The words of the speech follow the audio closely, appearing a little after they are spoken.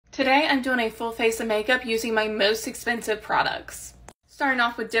Today I'm doing a full face of makeup using my most expensive products. Starting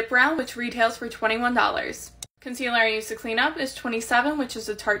off with Dip Brow, which retails for $21. Concealer I use to clean up is $27, which is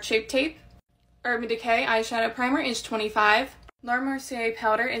a Tarte Shape Tape. Urban Decay eyeshadow primer is $25. Laura Mercier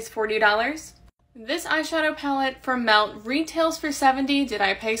powder is $40. This eyeshadow palette from Melt retails for $70. Did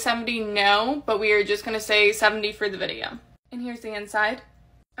I pay $70? No, but we are just going to say $70 for the video. And here's the inside.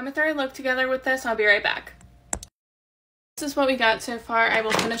 I'm going to throw a look together with this. I'll be right back. This is what we got so far. I will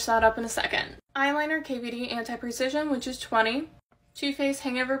finish that up in a second. Eyeliner KVD Anti-Precision, which is $20. Too Faced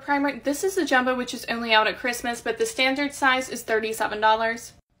Hangover Primer. This is the jumbo, which is only out at Christmas, but the standard size is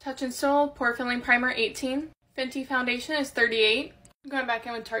 $37. Touch in Sol Pore Filling Primer, $18. Fenty Foundation is $38. I'm going back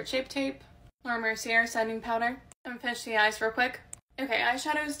in with Tarte Shape Tape. Laura Mercier Setting Powder. I'm going to finish the eyes real quick. Okay,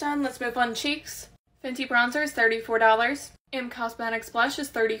 eyeshadow is done. Let's move on to cheeks. Fenty Bronzer is $34. M Cosmetics Blush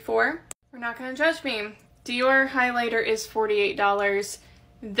is $34. We're not going to judge me. Dior Highlighter is $48.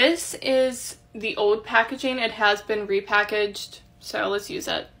 This is the old packaging. It has been repackaged, so let's use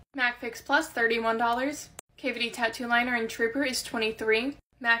it. MAC Fix Plus, $31. KVD Tattoo Liner in Trooper is $23.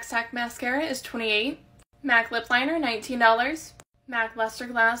 MAC Sack Mascara is $28. MAC Lip Liner, $19. MAC Luster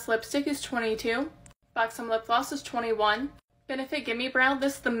Glass Lipstick is $22. Buxom Lip Gloss is $21. Benefit Gimme Brow,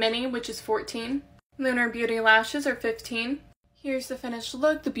 this is the mini, which is $14. Lunar Beauty Lashes are $15. Here's the finished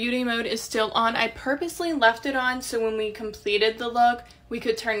look. The beauty mode is still on. I purposely left it on so when we completed the look, we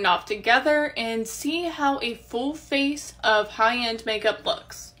could turn it off together and see how a full face of high-end makeup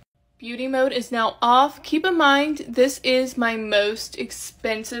looks. Beauty mode is now off. Keep in mind, this is my most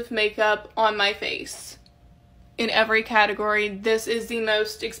expensive makeup on my face. In every category, this is the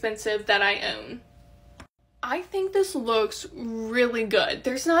most expensive that I own. I think this looks really good.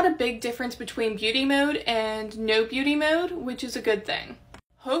 There's not a big difference between beauty mode and no beauty mode, which is a good thing.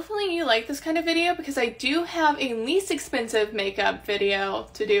 Hopefully you like this kind of video because I do have a least expensive makeup video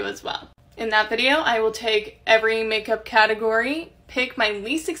to do as well. In that video, I will take every makeup category, pick my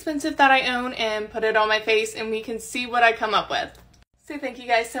least expensive that I own, and put it on my face and we can see what I come up with. So thank you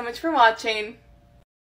guys so much for watching.